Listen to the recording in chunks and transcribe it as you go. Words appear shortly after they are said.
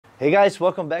Hey guys,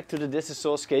 welcome back to the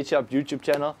Thisissoul Shop YouTube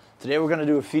channel. Today we're going to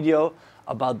do a video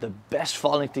about the best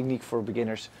falling technique for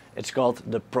beginners. It's called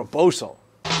the proposal.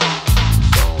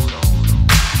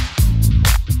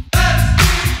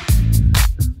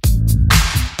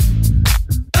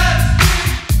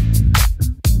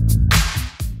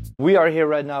 We are here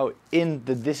right now in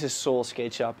the Thisissoul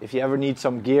Skate Shop. If you ever need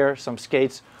some gear, some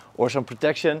skates or some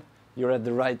protection, you're at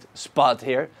the right spot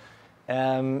here.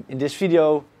 In this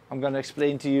video I'm going to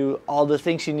explain to you all the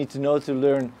things you need to know to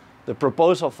learn the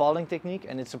proposal falling technique,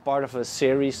 and it's a part of a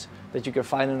series that you can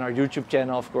find on our YouTube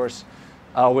channel, of course,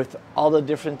 with all the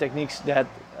different techniques that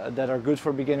are good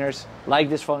for beginners, like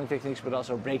this falling techniques, but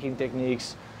also braking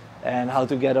techniques and how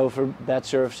to get over bad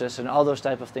surfaces and all those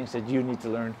type of things that you need to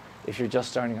learn if you're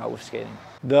just starting out with skating.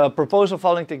 The proposal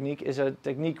falling technique is a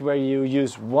technique where you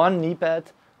use one knee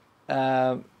pad.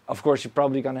 Of course, you're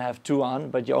probably going to have two on,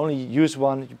 but you only use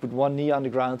one. You put one knee on the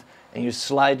ground and you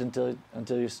slide until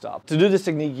you stop. To do this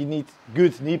technique, you need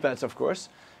good knee pads, of course.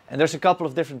 And there's a couple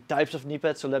of different types of knee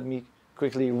pads, so let me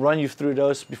quickly run you through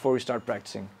those before we start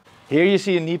practicing. Here you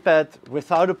see a knee pad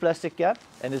without a plastic cap,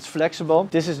 and it's flexible.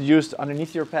 This is used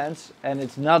underneath your pants, and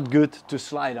it's not good to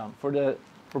slide on. For the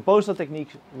proposal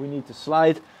technique, we need to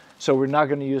slide, so we're not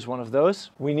going to use one of those.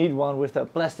 We need one with a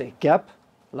plastic cap,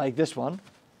 like this one.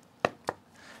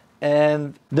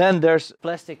 And then there's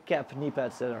plastic cap knee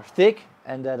pads that are thick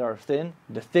and that are thin.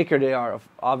 The thicker they are,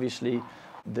 obviously,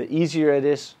 the easier it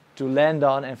is to land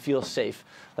on and feel safe.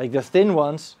 Like the thin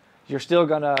ones, you're still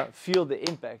gonna feel the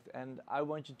impact. And I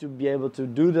want you to be able to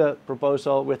do the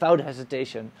proposal without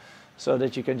hesitation, so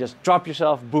that you can just drop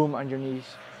yourself, boom, on your knees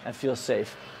and feel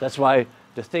safe. That's why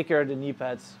the thicker the knee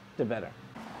pads, the better.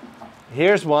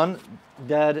 Here's one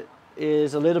that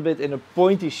is a little bit in a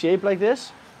pointy shape like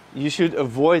this. You should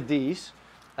avoid these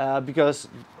because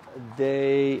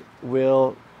they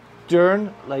will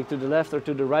turn like to the left or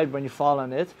to the right when you fall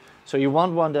on it. So you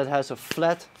want one that has a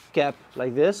flat cap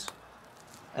like this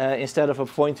instead of a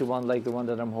pointy one like the one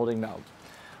that I'm holding now.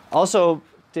 Also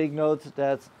take note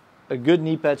that a good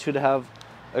knee pad should have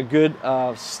a good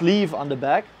sleeve on the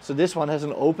back. So this one has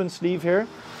an open sleeve here,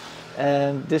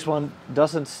 and this one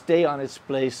doesn't stay on its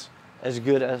place as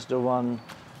good as the one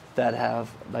that have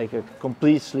like a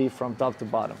complete sleeve from top to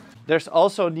bottom. There's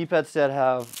also knee pads that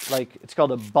have like, it's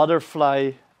called a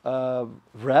butterfly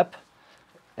wrap,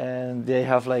 and they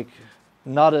have like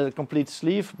not a complete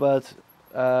sleeve, but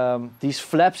these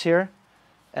flaps here,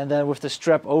 and then with the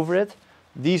strap over it.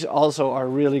 These also are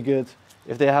really good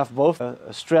if they have both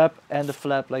a strap and a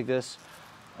flap like this.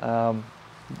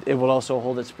 It will also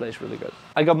hold its place really good.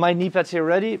 I got my knee pads here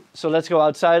ready, so let's go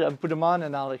outside and put them on,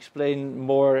 and I'll explain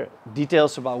more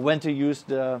details about when to use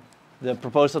the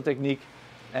proposal technique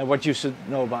and what you should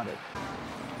know about it.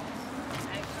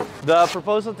 The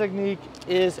proposal technique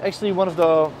is actually one of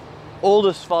the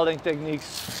oldest falling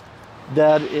techniques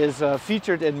that is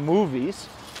featured in movies,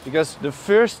 because the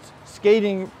first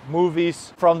skating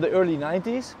movies from the early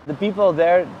 90s, the people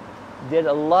there did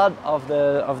a lot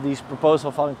of these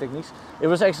proposal falling techniques. It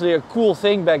was actually a cool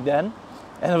thing back then,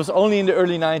 and it was only in the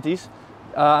early 90s.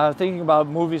 Thinking about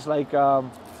movies like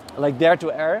Dare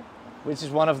to Air, which is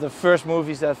one of the first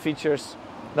movies that features,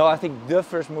 no, I think the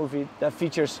first movie that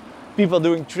features people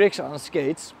doing tricks on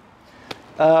skates.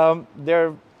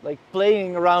 They're like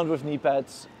playing around with knee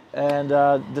pads and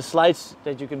the slides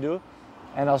that you can do,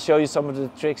 and I'll show you some of the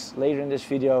tricks later in this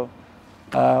video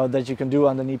that you can do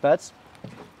on the knee pads.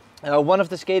 One of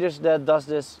the skaters that does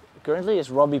this currently is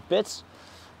Robbie Pitts.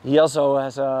 He also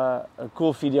has a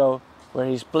cool video where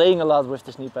he's playing a lot with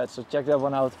this knee pad, so check that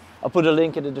one out. I'll put a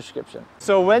link in the description.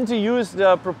 So when to use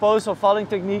the proposal falling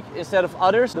technique instead of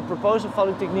others. The proposal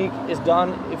falling technique is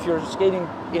done if you're skating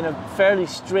in a fairly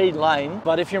straight line,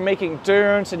 but if you're making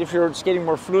turns and if you're skating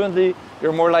more fluently,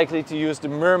 you're more likely to use the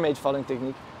mermaid falling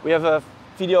technique. We have a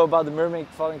video about the mermaid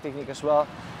falling technique as well.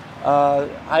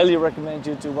 Highly recommend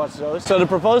you to watch those. So the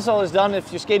proposal is done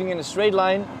if you're skating in a straight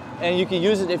line, and you can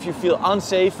use it if you feel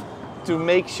unsafe to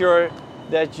make sure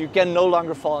that you can no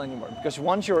longer fall anymore. Because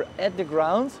once you're at the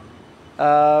ground,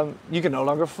 you can no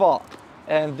longer fall.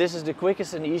 And this is the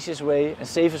quickest and easiest way and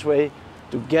safest way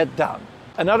to get down.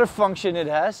 Another function it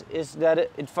has is that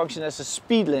it functions as a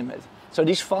speed limit. So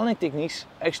these falling techniques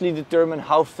actually determine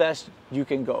how fast you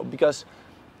can go. Because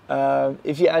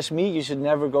if you ask me, you should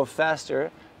never go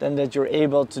faster than that you're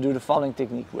able to do the falling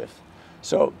technique with.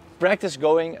 So practice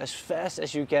going as fast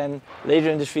as you can. Later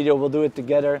in this video we'll do it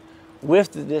together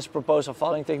with this proposal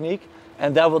falling technique,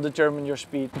 and that will determine your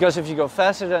speed. Because if you go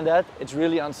faster than that, it's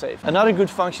really unsafe. Another good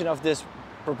function of this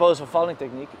proposal falling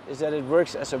technique is that it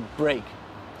works as a brake.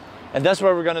 And that's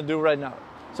what we're gonna do right now.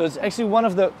 So it's actually one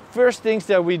of the first things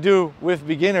that we do with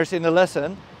beginners in the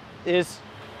lesson is,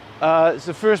 it's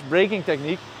the first braking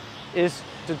technique, is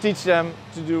to teach them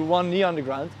to do one knee on the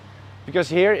ground. Because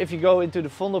here, if you go into the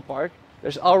Vondel Park,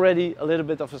 there's already a little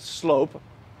bit of a slope.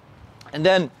 And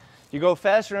then you go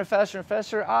faster and faster and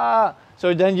faster.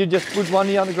 So then you just put one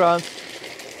knee on the ground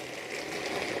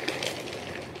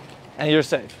and you're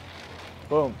safe.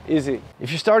 Boom, easy.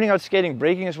 If you're starting out skating,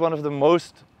 braking is one of the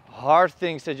most hard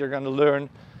things that you're going to learn.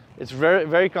 It's very,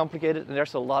 very complicated, and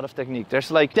there's a lot of technique. There's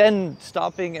like 10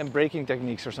 stopping and braking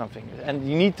techniques or something, and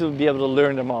you need to be able to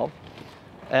learn them all.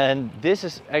 And this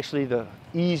is actually the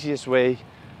easiest way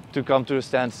to come to a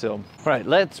standstill. Right,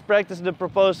 let's practice the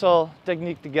proposal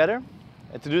technique together.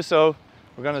 And to do so,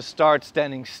 we're going to start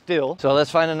standing still. So let's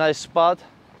find a nice spot.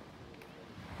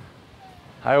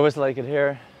 I always like it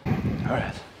here. All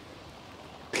right.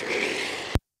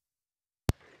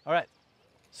 All right.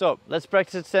 So let's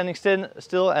practice it standing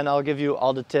still, and I'll give you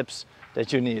all the tips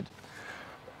that you need.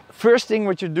 First thing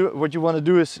what you want to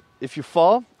do is, if you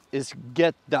fall, is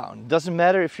get down. Doesn't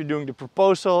matter if you're doing the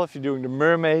proposal, if you're doing the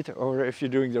mermaid, or if you're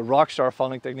doing the rockstar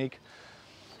falling technique,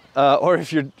 or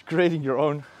if you're creating your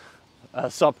own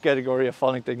subcategory of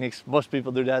falling techniques. Most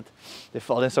people do that. They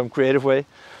fall in some creative way.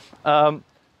 The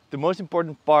most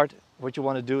important part, what you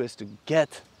want to do, is to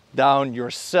get down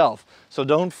yourself. So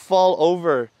don't fall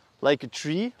over like a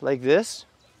tree, like this,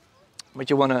 but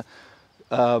you want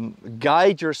to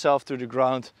guide yourself to the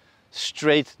ground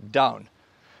straight down.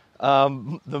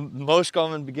 The most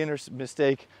common beginner's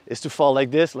mistake is to fall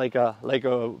like this, like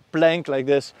a plank, like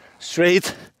this,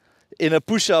 straight in a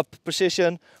push-up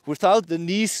position without the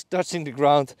knees touching the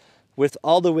ground, with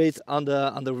all the weight on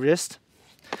the wrist.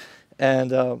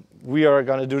 And we are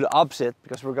going to do the opposite,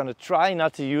 because we're going to try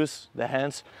not to use the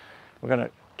hands. We're going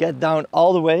to get down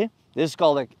all the way. This is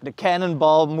called the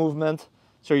cannonball movement.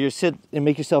 So you sit and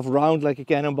make yourself round like a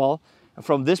cannonball. And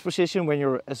from this position, when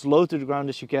you're as low to the ground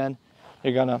as you can,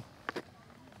 you're gonna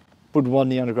put one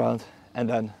knee on the ground, and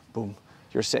then boom,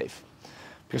 you're safe.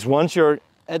 Because once you're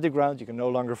at the ground, you can no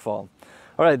longer fall.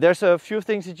 All right, there's a few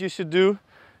things that you should do.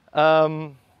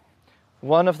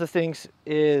 One of the things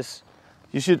is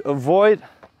you should avoid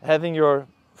having your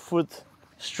foot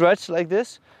stretched like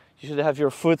this. You should have your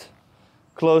foot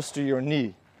close to your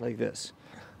knee, like this.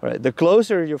 All right, the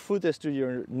closer your foot is to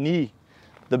your knee,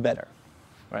 the better.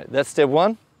 All right, that's tip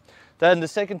one. Then the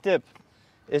second tip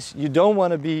is you don't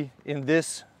want to be in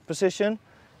this position.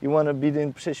 You want to be in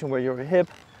a position where your hip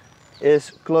is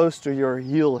close to your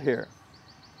heel here.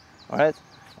 All right,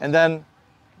 and then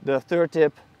the third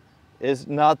tip is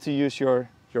not to use your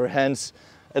hands.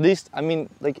 At least, I mean,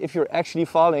 like if you're actually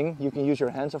falling, you can use your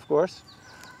hands, of course.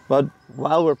 But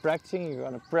while we're practicing, you're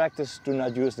going to practice to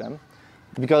not use them.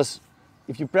 Because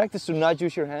if you practice to not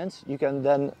use your hands, you can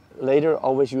then later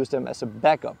always use them as a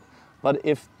backup. But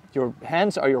if your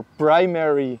hands are your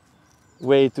primary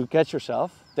way to catch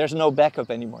yourself, there's no backup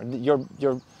anymore.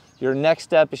 Your next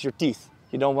step is your teeth.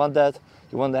 You don't want that.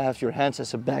 You want to have your hands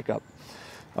as a backup.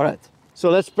 All right, so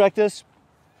let's practice.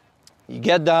 You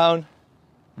get down,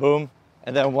 boom,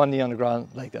 and then one knee on the ground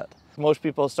like that. Most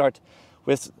people start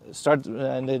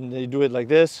and then they do it like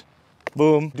this,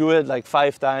 boom. Do it like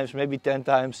 5 times, maybe 10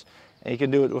 times, and you can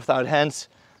do it without hands.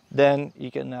 Then you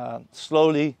can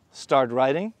slowly start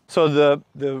riding. So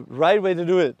the right way to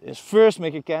do it is first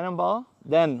make a cannonball,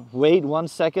 then wait 1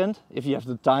 second if you have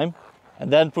the time,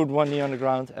 and then put one knee on the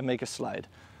ground and make a slide.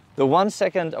 The 1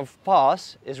 second of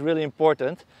pause is really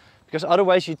important, because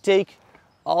otherwise you take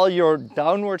all your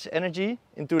downwards energy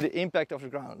into the impact of the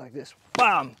ground, like this,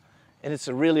 bam! And it's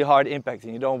a really hard impact,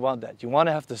 and you don't want that. You want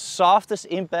to have the softest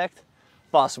impact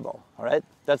possible, all right?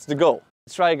 That's the goal.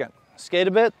 Let's try again. Skate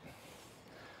a bit,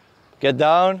 get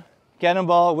down,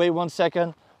 cannonball, wait 1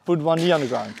 second, put one knee on the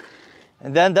ground.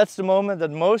 And then that's the moment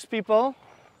that most people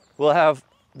will have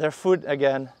their foot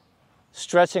again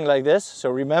stretching like this. So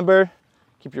remember,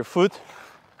 keep your foot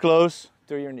close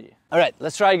to your knee. All right,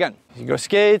 let's try again. You go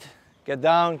skate, get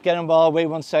down, cannonball, wait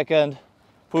 1 second,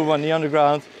 put one knee on the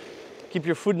ground, keep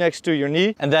your foot next to your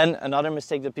knee. And then another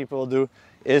mistake that people will do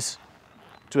is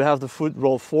to have the foot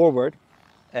roll forward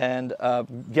and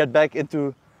get back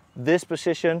into this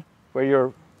position where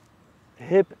your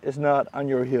hip is not on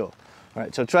your heel. All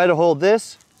right, so try to hold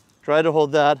this, try to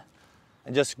hold that,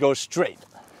 and just go straight.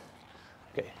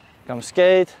 Okay, come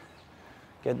skate,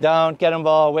 get down,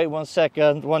 cannonball, wait 1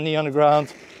 second, one knee on the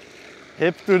ground,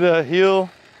 hip to the heel,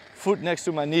 foot next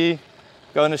to my knee,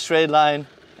 go in a straight line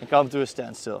and come to a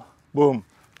standstill. Boom,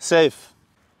 safe.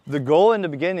 The goal in the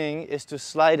beginning is to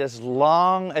slide as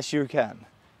long as you can,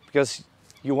 because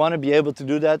you want to be able to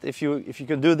do that. If you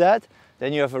can do that,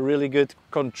 then you have a really good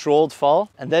controlled fall.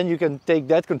 And then you can take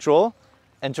that control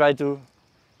and try to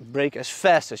brake as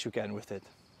fast as you can with it.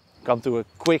 Come to a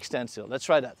quick standstill. Let's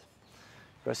try that.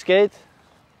 Go skate.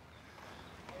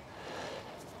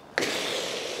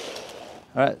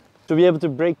 All right, to be able to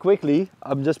brake quickly,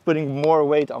 I'm just putting more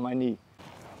weight on my knee.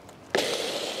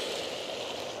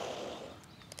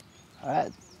 All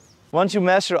right. Once you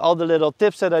master all the little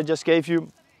tips that I just gave you,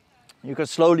 you can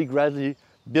slowly, gradually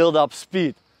build up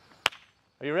speed.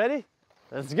 Are you ready?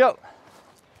 Let's go.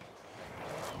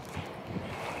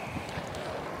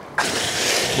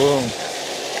 Boom.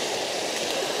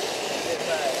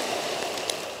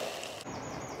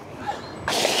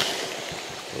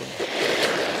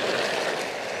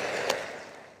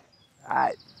 All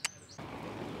right.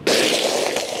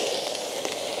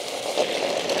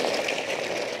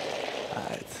 All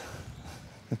right.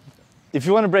 If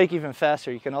you want to brake even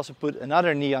faster, you can also put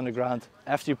another knee on the ground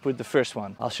after you put the first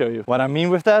one. I'll show you what I mean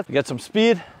with that. Get some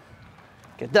speed,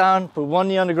 get down, put one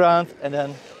knee on the ground, and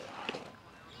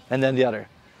then the other.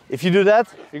 If you do that,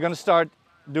 you're going to start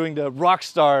doing the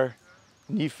Rockstar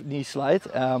knee slide.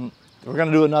 We're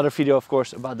going to do another video, of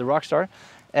course, about the Rockstar.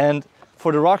 And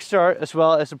for the Rockstar, as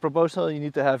well as the proposal, you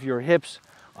need to have your hips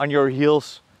on your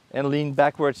heels and lean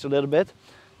backwards a little bit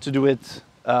to do it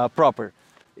proper.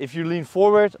 If you lean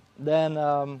forward, then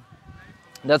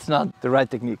that's not the right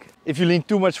technique. If you lean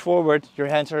too much forward, your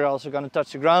hands are also going to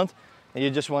touch the ground, and you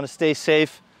just want to stay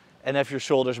safe and have your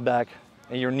shoulders back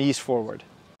and your knees forward.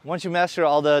 Once you master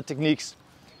all the techniques,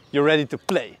 you're ready to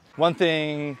play. One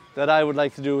thing that I would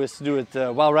like to do is to do it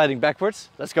while riding backwards.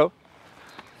 Let's go.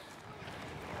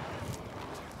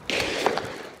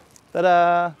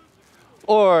 Ta-da!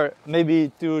 Or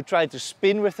maybe to try to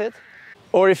spin with it.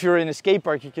 Or if you're in a skate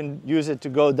park, you can use it to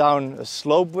go down a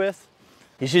slope with.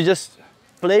 You should just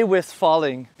play with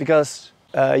falling, because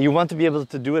you want to be able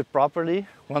to do it properly.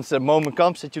 Once the moment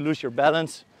comes that you lose your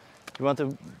balance, you want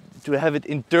to have it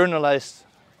internalized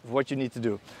of what you need to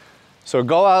do. So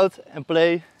go out and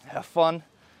play, have fun,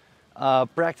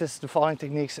 practice the falling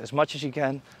techniques as much as you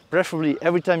can. Preferably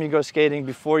every time you go skating,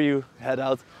 before you head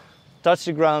out, touch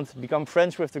the ground, become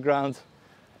friends with the ground,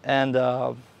 and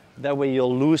that way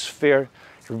you'll lose fear,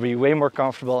 you'll be way more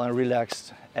comfortable and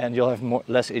relaxed, and you'll have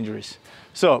less injuries.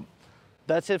 So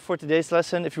that's it for today's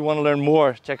lesson. If you want to learn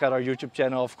more, check out our YouTube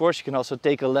channel. Of course, you can also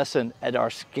take a lesson at our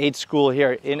skate school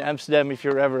here in Amsterdam if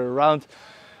you're ever around.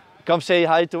 Come say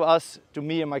hi to us, to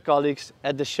me and my colleagues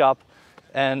at the shop,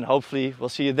 and hopefully we'll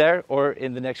see you there or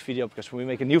in the next video, because we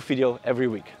make a new video every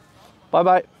week. Bye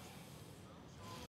bye.